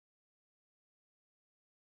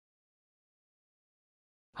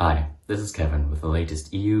Hi, this is Kevin with the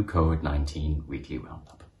latest EU COVID-19 weekly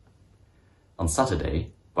roundup. On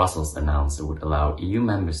Saturday, Brussels announced it would allow EU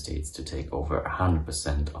member states to take over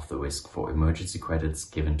 100% of the risk for emergency credits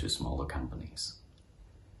given to smaller companies.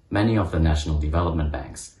 Many of the national development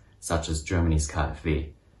banks, such as Germany's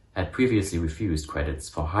KfW, had previously refused credits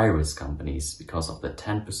for high-risk companies because of the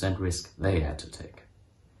 10% risk they had to take.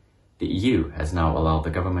 The EU has now allowed the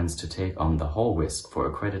governments to take on the whole risk for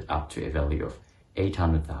a credit up to a value of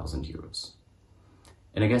 800,000 euros.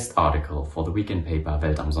 In a guest article for the weekend paper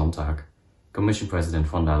Welt am Sonntag, Commission President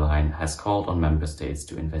von der Leyen has called on member states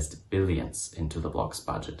to invest billions into the bloc's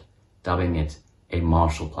budget, dubbing it a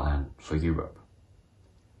Marshall Plan for Europe.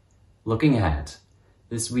 Looking ahead,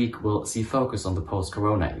 this week will see focus on the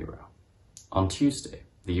post-corona era. On Tuesday,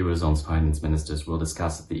 the Eurozone's finance ministers will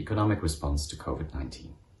discuss the economic response to COVID-19.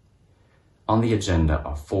 On the agenda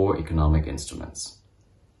are 4 economic instruments: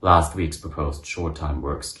 last week's proposed short-time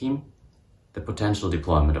work scheme, the potential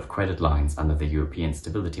deployment of credit lines under the European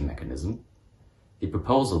Stability Mechanism, the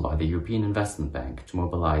proposal by the European Investment Bank to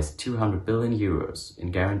mobilize 200 billion euros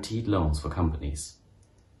in guaranteed loans for companies,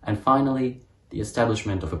 and finally, the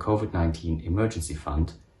establishment of a COVID-19 emergency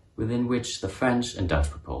fund within which the French and Dutch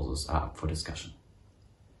proposals are up for discussion.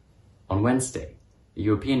 On Wednesday, the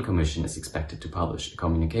European Commission is expected to publish a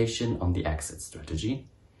communication on the exit strategy,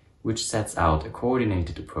 which sets out a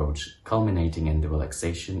coordinated approach culminating in the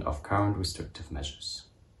relaxation of current restrictive measures.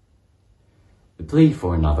 The plea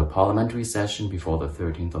for another parliamentary session before the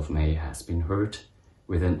 13th of May has been heard,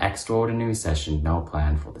 with an extraordinary session now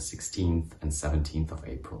planned for the 16th and 17th of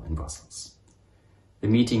April in Brussels. The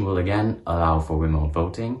meeting will again allow for remote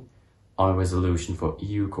voting on a resolution for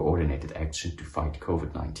EU coordinated action to fight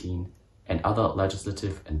COVID-19 and other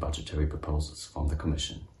legislative and budgetary proposals from the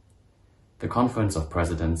Commission. The Conference of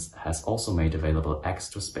Presidents has also made available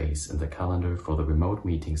extra space in the calendar for the remote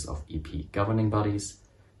meetings of EP governing bodies,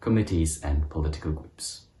 committees and political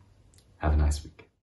groups. Have a nice week.